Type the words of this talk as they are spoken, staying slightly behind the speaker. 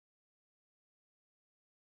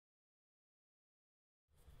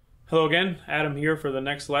Hello again, Adam here for the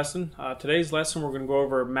next lesson. Today's lesson we're going to go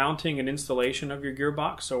over mounting and installation of your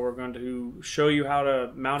gearbox. So we're going to show you how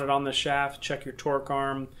to mount it on the shaft, check your torque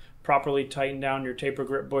arm, properly tighten down your taper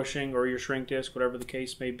grip bushing or your shrink disc, whatever the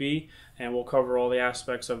case may be, and we'll cover all the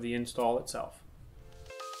aspects of the install itself.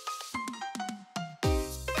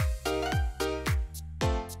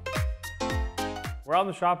 We're out in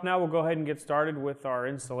the shop now. We'll go ahead and get started with our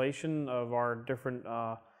installation of our different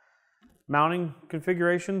mounting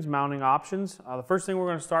configurations, mounting options. The first thing we're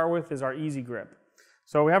going to start with is our Easy Grip.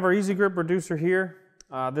 So we have our Easy Grip reducer here.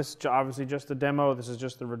 This is obviously just a demo. This is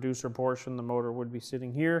just the reducer portion. The motor would be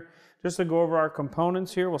sitting here. Just to go over our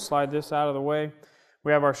components here, we'll slide this out of the way.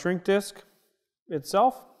 We have our shrink disc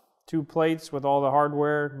itself, 2 plates with all the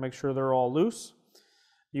hardware, make sure they're all loose.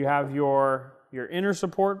 You have your inner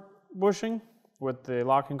support bushing with the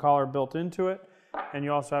locking collar built into it, and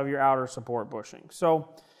you also have your outer support bushing.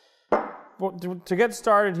 So to get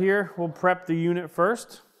started here, we'll prep the unit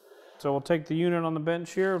first. So we'll take the unit on the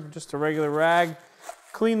bench here, just a regular rag,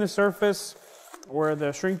 clean the surface where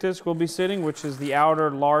the shrink disc will be sitting, which is the outer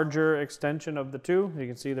larger extension of the two. You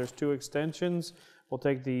can see there's 2 extensions. We'll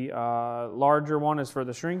take the larger one is for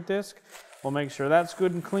the shrink disc. We'll make sure that's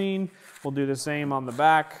good and clean. We'll do the same on the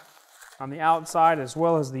back, on the outside as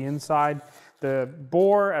well as the inside. The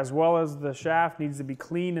bore as well as the shaft needs to be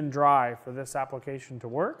clean and dry for this application to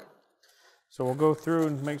work. So we'll go through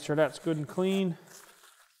and make sure that's good and clean.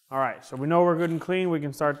 All right, so we know we're good and clean. We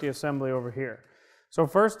can start the assembly over here. So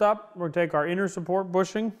first up, we'll take our inner support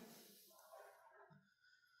bushing.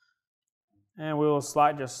 And we will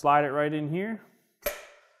just slide it right in here.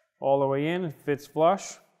 All the way in, it fits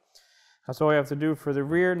flush. That's all we have to do for the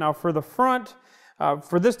rear. Now for the front,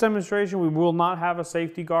 for this demonstration, we will not have a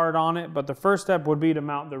safety guard on it, but the first step would be to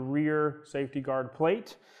mount the rear safety guard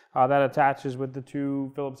plate. That attaches with the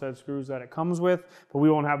 2 Phillips head screws that it comes with, but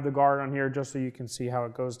we won't have the guard on here just so you can see how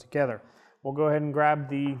it goes together. We'll go ahead and grab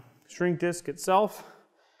the shrink disc itself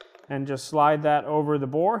and just slide that over the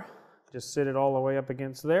bore. Just sit it all the way up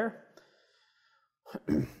against there.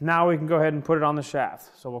 Now we can go ahead and put it on the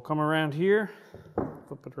shaft. So we'll come around here,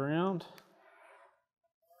 flip it around,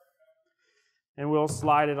 and we'll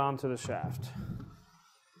slide it onto the shaft.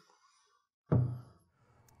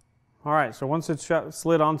 All right, so once it's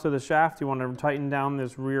slid onto the shaft, you want to tighten down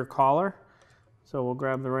this rear collar. So we'll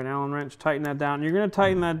grab the right Allen wrench, tighten that down. You're going to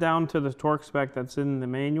tighten that down to the torque spec that's in the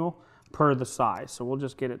manual per the size. So we'll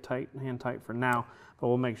just get it tight, hand tight for now, but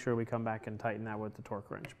we'll make sure we come back and tighten that with the torque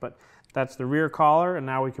wrench. But that's the rear collar, and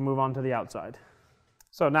now we can move on to the outside.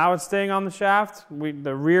 So now it's staying on the shaft.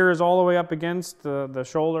 The rear is all the way up against the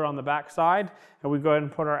shoulder on the back side, and we go ahead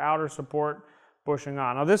and put our outer support bushing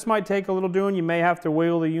on. Now this might take a little doing. You may have to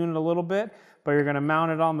wiggle the unit a little bit, but you're going to mount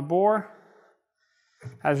it on the bore.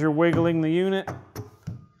 As you're wiggling the unit,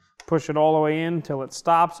 push it all the way in until it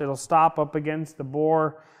stops. It'll stop up against the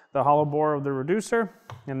bore, the hollow bore of the reducer,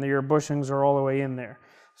 and your bushings are all the way in there.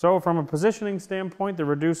 So from a positioning standpoint, the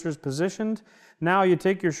reducer is positioned. Now you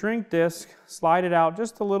take your shrink disc, slide it out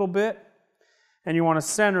just a little bit, and you want to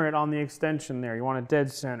center it on the extension there. You want it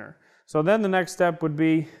dead center. So then the next step would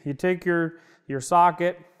be you take your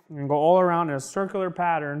socket and go all around in a circular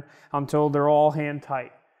pattern until they're all hand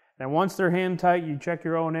tight. And once they're hand tight, you check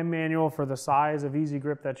your O&M manual for the size of Easy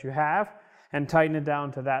Grip that you have and tighten it down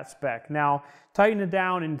to that spec. Now, tighten it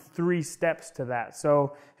down in 3 steps to that.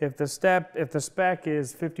 So if the spec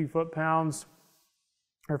is 50 foot-pounds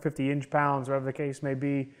or 50 inch-pounds, whatever the case may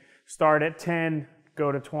be, start at 10,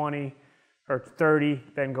 go to 20, or 30,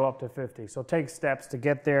 then go up to 50. So take steps to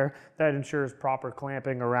get there. That ensures proper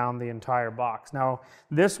clamping around the entire box. Now,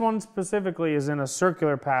 this one specifically is in a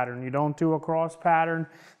circular pattern. You don't do a cross pattern.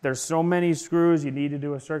 There's so many screws, you need to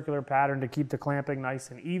do a circular pattern to keep the clamping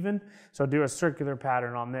nice and even. So do a circular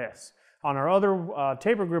pattern on this. On our other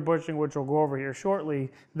taper grip bushing, which we'll go over here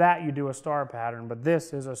shortly, that you do a star pattern, but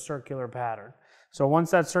this is a circular pattern. So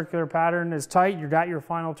once that circular pattern is tight, you got your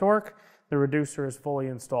final torque, the reducer is fully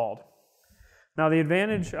installed. Now the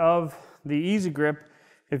advantage of the Easy Grip,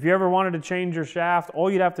 if you ever wanted to change your shaft, all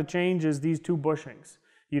you'd have to change is these 2 bushings.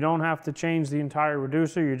 You don't have to change the entire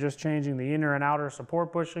reducer, you're just changing the inner and outer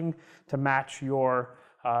support bushing to match your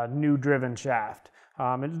new driven shaft.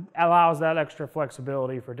 It allows that extra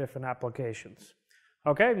flexibility for different applications.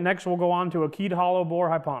 Okay, next we'll go on to a keyed hollow bore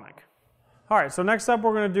hyponic. All right, so next up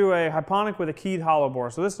we're going to do a hyponic with a keyed hollow bore.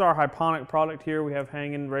 So this is our hyponic product here we have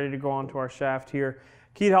hanging ready to go onto our shaft here.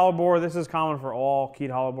 Keyed hollow bore, this is common for all keyed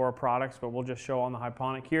hollow bore products, but we'll just show on the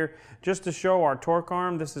hyponic here. Just to show our torque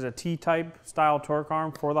arm, this is a T-type style torque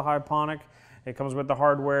arm for the hyponic. It comes with the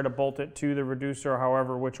hardware to bolt it to the reducer,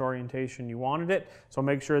 however which orientation you wanted it. So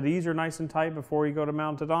make sure these are nice and tight before you go to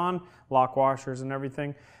mount it on, lock washers and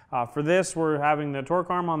everything. For this, we're having the torque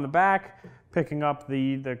arm on the back, picking up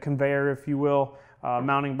the conveyor, if you will,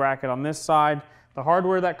 mounting bracket on this side. The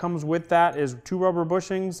hardware that comes with that is 2 rubber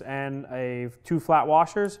bushings and 2 flat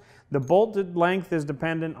washers. The bolt length is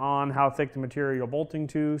dependent on how thick the material you're bolting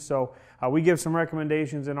to. So we give some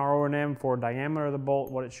recommendations in our O&M for diameter of the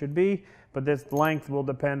bolt, what it should be, but this length will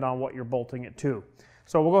depend on what you're bolting it to.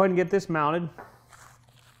 So we'll go ahead and get this mounted.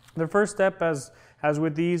 The first step, as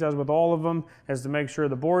with these, as with all of them, is to make sure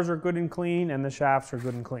the bores are good and clean and the shafts are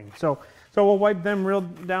good and clean. So we'll wipe them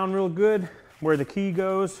down real good where the key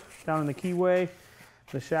goes, down in the keyway.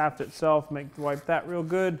 The shaft itself, wipe that real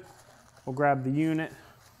good. We'll grab the unit,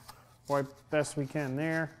 wipe best we can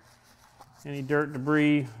there. Any dirt,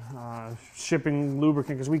 debris, shipping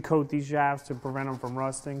lubricant, because we coat these shafts to prevent them from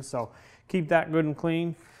rusting. So keep that good and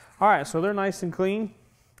clean. All right, so they're nice and clean.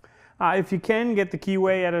 If you can, get the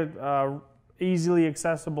keyway at a easily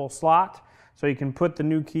accessible slot so you can put the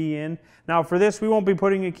new key in. Now for this, we won't be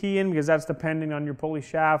putting a key in because that's depending on your pulley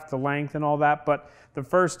shaft, the length and all that, but the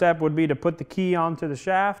first step would be to put the key onto the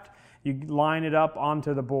shaft. You line it up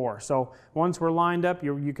onto the bore. So once we're lined up,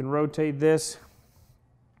 you can rotate this.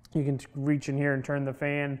 You can reach in here and turn the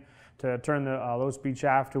fan to turn the low speed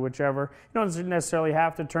shaft to whichever. You don't necessarily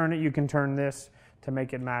have to turn it. You can turn this to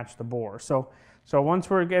make it match the bore. So once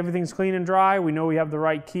everything's clean and dry, we know we have the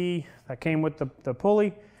right key that came with the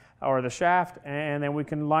pulley or the shaft, and then we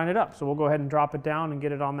can line it up. So we'll go ahead and drop it down and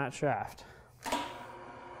get it on that shaft.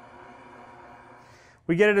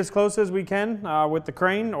 We get it as close as we can with the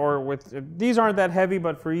crane, or with, these aren't that heavy,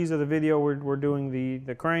 but for ease of the video, we're doing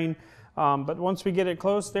the crane. But once we get it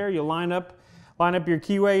close there, you line up your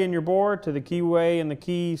keyway and your bore to the keyway and the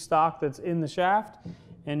key stock that's in the shaft,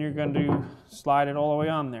 and you're going to slide it all the way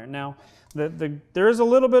on there. Now, there is a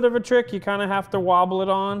little bit of a trick. You kind of have to wobble it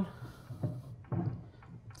on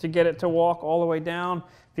to get it to walk all the way down.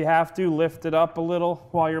 If you have to, lift it up a little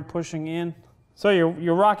while you're pushing in. So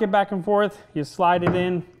you rock it back and forth, you slide it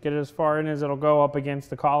in, get it as far in as it'll go up against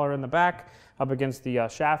the collar in the back, up against the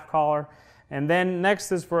shaft collar. And then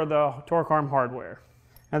next is for the torque arm hardware.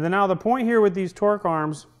 And then now the point here with these torque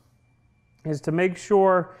arms is to make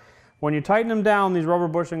sure when you tighten them down, these rubber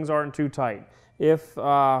bushings aren't too tight. If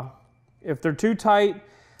they're too tight,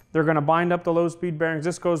 they're going to bind up the low-speed bearings.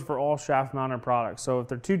 This goes for all shaft-mounted products. So if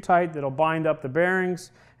they're too tight, it'll bind up the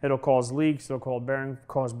bearings. It'll cause leaks. It'll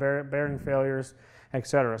cause bearing failures,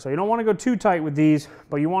 etc. So you don't want to go too tight with these,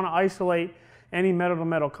 but you want to isolate any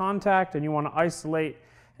metal-to-metal contact, and you want to isolate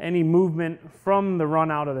any movement from the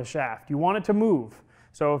run out of the shaft. You want it to move.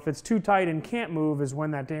 So if it's too tight and can't move is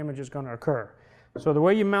when that damage is going to occur. So the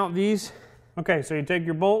way you mount these, okay, so you take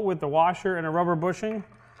your bolt with the washer and a rubber bushing,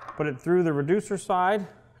 put it through the reducer side,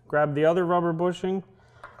 grab the other rubber bushing,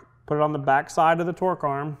 put it on the back side of the torque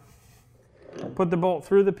arm, put the bolt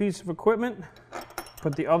through the piece of equipment,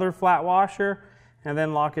 put the other flat washer, and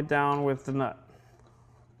then lock it down with the nut.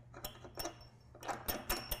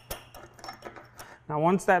 Now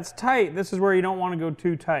once that's tight, this is where you don't want to go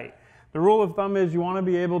too tight. The rule of thumb is you want to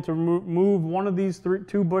be able to move one of these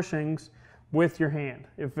two bushings with your hand.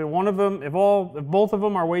 If both of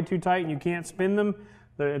them are way too tight and you can't spin them,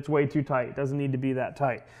 it's way too tight. It doesn't need to be that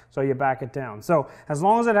tight. So you back it down. So as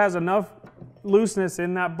long as it has enough looseness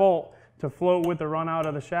in that bolt to float with the run out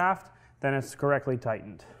of the shaft, then it's correctly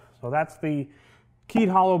tightened. So that's the keyed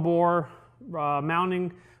hollow bore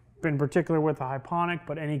mounting, in particular with the Hyponic,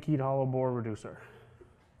 but any keyed hollow bore reducer.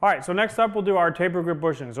 All right, so next up we'll do our taper grip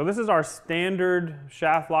bushing. So this is our standard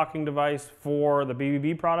shaft locking device for the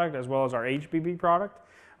BBB product as well as our HBB product.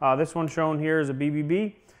 This one shown here is a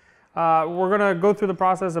BBB. We're going to go through the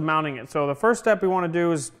process of mounting it. So the first step we want to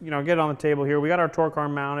do is, get it on the table here. We got our torque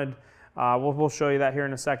arm mounted. We'll show you that here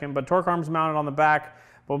in a second. But torque arm's mounted on the back.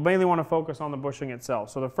 But we mainly want to focus on the bushing itself.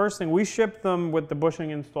 So the first thing, we ship them with the bushing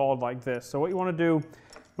installed like this. So what you want to do,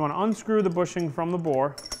 you want to unscrew the bushing from the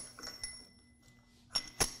bore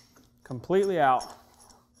completely out.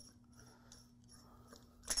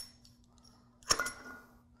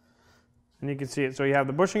 And you can see it. So you have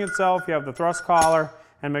the bushing itself, you have the thrust collar,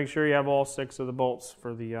 and make sure you have all 6 of the bolts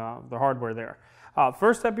for the hardware there.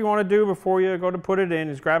 First step you want to do before you go to put it in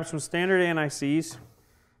is grab some standard anti-seize,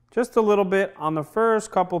 just a little bit on the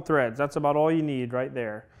first couple threads. That's about all you need right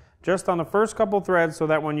there. Just on the first couple threads so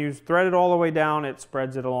that when you thread it all the way down, it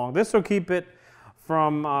spreads it along. This will keep it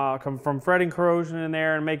from fretting corrosion in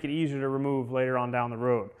there and make it easier to remove later on down the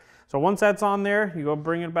road. So once that's on there, you go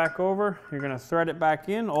bring it back over. You're going to thread it back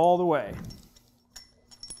in all the way.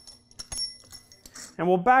 and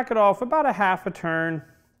we'll back it off about a half a turn.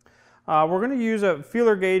 We're going to use a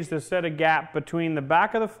feeler gauge to set a gap between the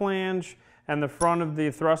back of the flange and the front of the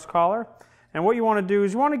thrust collar. And what you want to do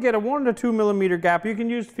is you want to get a 1 to 2 millimeter gap. You can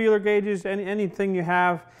use feeler gauges, anything you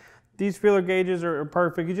have. These feeler gauges are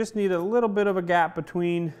perfect. You just need a little bit of a gap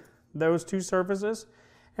between those two surfaces,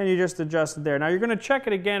 and you just adjust it there. Now you're going to check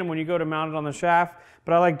it again when you go to mount it on the shaft,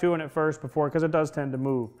 but I like doing it first before because it does tend to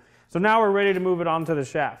move. So now we're ready to move it onto the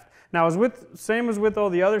shaft. Now, same as with all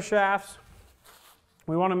the other shafts,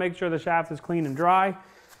 we want to make sure the shaft is clean and dry.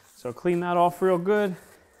 So clean that off real good.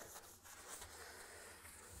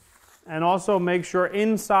 And also make sure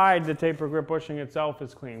inside the taper grip bushing itself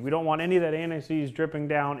is clean. We don't want any of that anti-seize dripping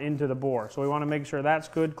down into the bore. So we want to make sure that's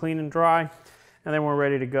good, clean and dry, and then we're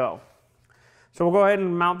ready to go. So we'll go ahead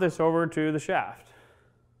and mount this over to the shaft.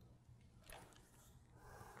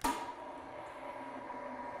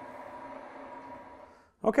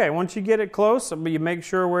 Okay, once you get it close, you make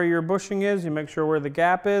sure where your bushing is, you make sure where the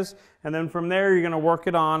gap is, and then from there you're going to work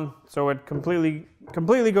it on so it completely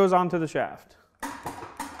goes onto the shaft.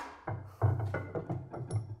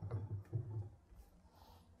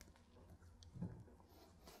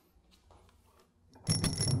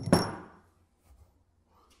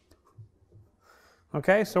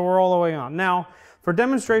 Okay, so we're all the way on. Now, for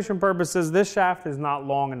demonstration purposes, this shaft is not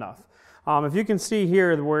long enough. If you can see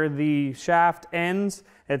here where the shaft ends,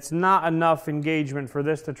 it's not enough engagement for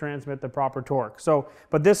this to transmit the proper torque. So,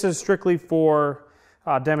 but this is strictly for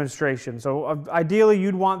demonstration. So ideally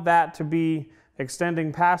you'd want that to be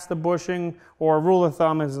extending past the bushing, or a rule of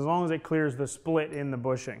thumb is as long as it clears the split in the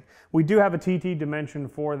bushing. We do have a TT dimension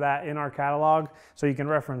for that in our catalog, so you can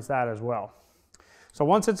reference that as well. So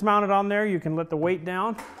once it's mounted on there, you can let the weight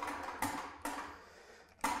down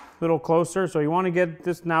a little closer. So you want to get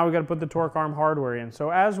this, now we got to put the torque arm hardware in. So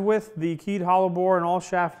as with the keyed hollow bore and all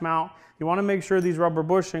shaft mount, you want to make sure these rubber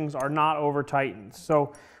bushings are not over tightened.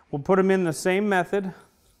 So we'll put them in the same method.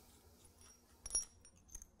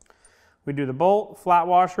 We do the bolt, flat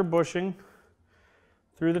washer bushing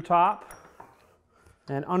through the top,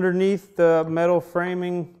 and underneath the metal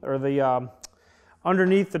framing, or the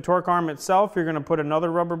underneath the torque arm itself, you're going to put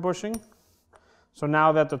another rubber bushing. So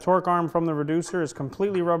now that the torque arm from the reducer is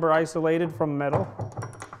completely rubber isolated from metal.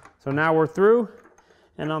 So now we're through,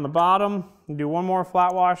 and on the bottom, you do one more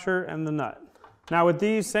flat washer and the nut. Now with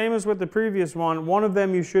these, same as with the previous one of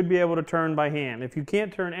them you should be able to turn by hand. If you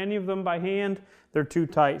can't turn any of them by hand, they're too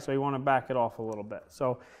tight, so you want to back it off a little bit.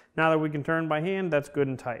 So now that we can turn by hand, that's good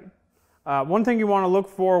and tight. One thing you want to look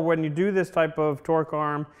for when you do this type of torque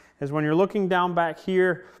arm is when you're looking down back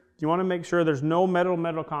here, you want to make sure there's no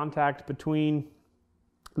metal-metal contact between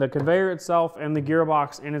the conveyor itself and the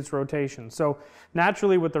gearbox in its rotation. So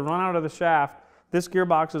naturally with the run out of the shaft, this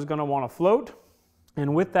gearbox is going to want to float,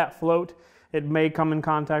 and with that float, it may come in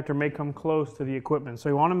contact or may come close to the equipment. So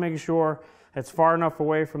you want to make sure it's far enough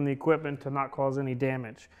away from the equipment to not cause any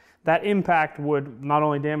damage. That impact would not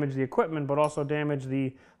only damage the equipment, but also damage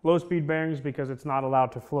the low-speed bearings because it's not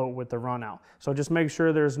allowed to float with the run out. So just make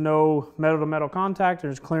sure there's no metal-to-metal contact,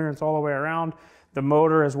 there's clearance all the way around. The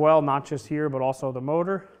motor as well, not just here, but also the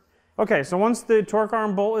motor. Okay, so once the torque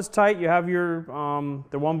arm bolt is tight, you have your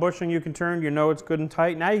the one bushing you can turn, you know it's good and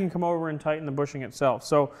tight. Now you can come over and tighten the bushing itself.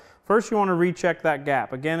 So first you want to recheck that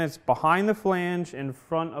gap. Again, it's behind the flange in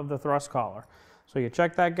front of the thrust collar. So you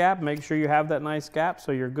check that gap, make sure you have that nice gap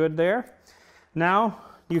so you're good there. Now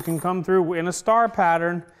you can come through in a star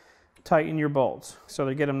pattern, tighten your bolts. So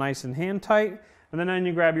they get them nice and hand tight, and then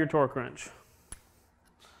you grab your torque wrench.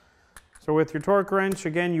 So with your torque wrench,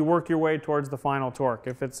 again, you work your way towards the final torque.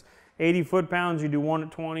 If it's 80 foot-pounds, you do one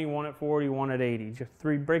at 20, one at 40, one at 80. Just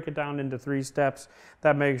break it down into 3 steps.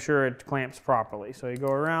 That makes sure it clamps properly. So you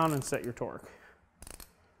go around and set your torque.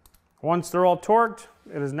 Once they're all torqued,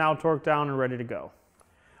 it is now torqued down and ready to go.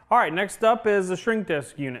 All right, next up is the shrink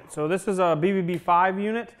disc unit. So this is a BBB5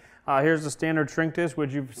 unit. Here's the standard shrink disc,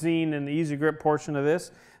 which you've seen in the easy grip portion of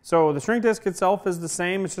this. So the shrink disc itself is the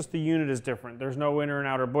same, it's just the unit is different. There's no inner and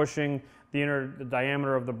outer bushing. The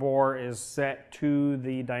diameter of the bore is set to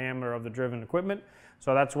the diameter of the driven equipment.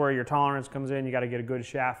 So that's where your tolerance comes in. You got to get a good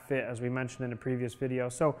shaft fit, as we mentioned in a previous video.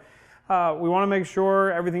 So we want to make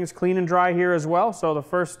sure everything's clean and dry here as well. So the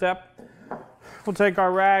first step, we'll take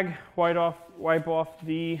our rag, wipe off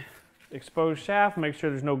the exposed shaft, make sure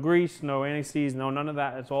there's no grease, no anti-seize, no none of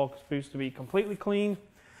that. It's all supposed to be completely clean,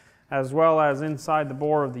 as well as inside the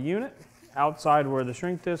bore of the unit, outside where the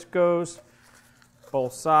shrink disc goes,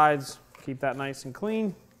 both sides. Keep that nice and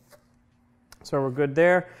clean. So we're good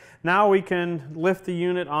there. Now we can lift the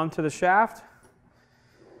unit onto the shaft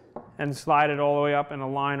and slide it all the way up and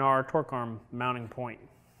align our torque arm mounting point.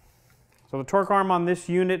 So the torque arm on this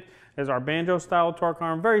unit is our banjo style torque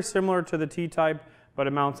arm, very similar to the T-type, but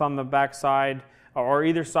it mounts on the back side or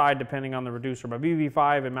either side depending on the reducer. But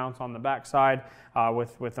BB5, it mounts on the back side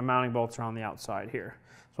with the mounting bolts are on the outside here.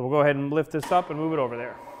 So we'll go ahead and lift this up and move it over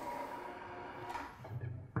there.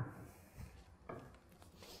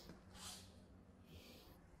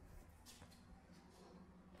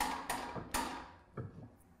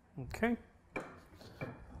 Okay.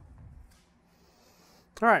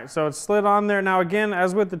 All right, so it's slid on there. Now again,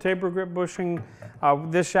 as with the taper grip bushing,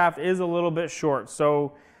 this shaft is a little bit short.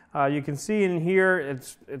 So you can see in here,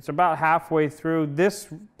 it's about halfway through. This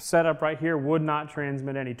setup right here would not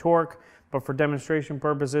transmit any torque, but for demonstration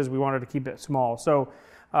purposes, we wanted to keep it small. So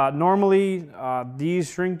normally,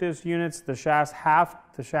 these shrink disc units, the shaft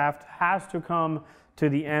has to come to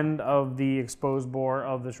the end of the exposed bore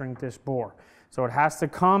of the shrink disc bore. So it has to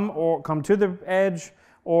come to the edge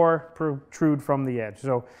or protrude from the edge.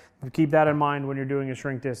 So keep that in mind when you're doing a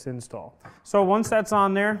shrink disc install. So once that's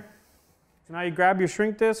on there, now you grab your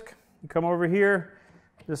shrink disc, you come over here,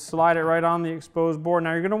 just slide it right on the exposed bore.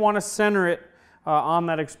 Now you're going to want to center it on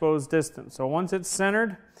that exposed distance. So once it's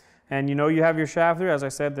centered, and you know you have your shaft through, as I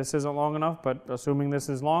said, this isn't long enough, but assuming this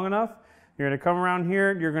is long enough, you're going to come around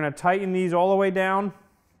here, you're going to tighten these all the way down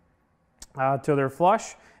till they're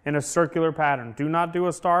flush in a circular pattern. Do not do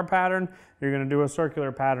a star pattern, you're going to do a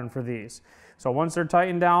circular pattern for these. So once they're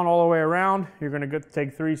tightened down all the way around, you're going to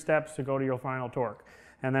take 3 steps to go to your final torque.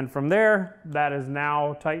 And then from there, that is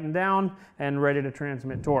now tightened down and ready to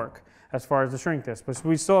transmit torque as far as the shrink disc. But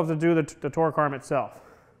we still have to do the torque arm itself.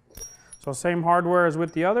 So same hardware as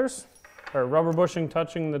with the others. Or rubber bushing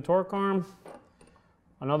touching the torque arm.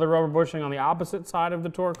 Another rubber bushing on the opposite side of the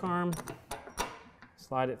torque arm.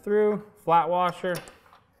 Slide it through, flat washer,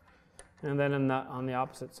 and then on the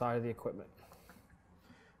opposite side of the equipment.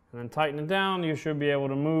 And then tighten it down, you should be able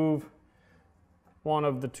to move one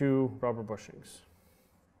of the 2 rubber bushings.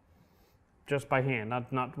 Just by hand,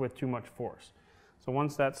 not with too much force. So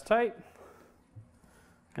once that's tight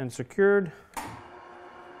and secured,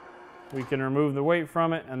 we can remove the weight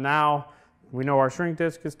from it, and now we know our shrink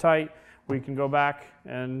disc is tight. We can go back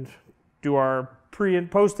and do our pre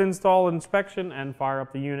and post install inspection and fire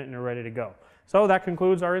up the unit, and we're ready to go. So that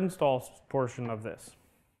concludes our install portion of this.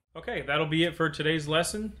 Okay, that'll be it for today's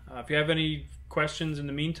lesson. If you have any questions in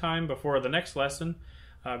the meantime before the next lesson,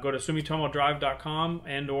 go to sumitomodrive.com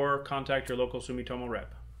and or contact your local Sumitomo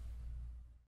rep.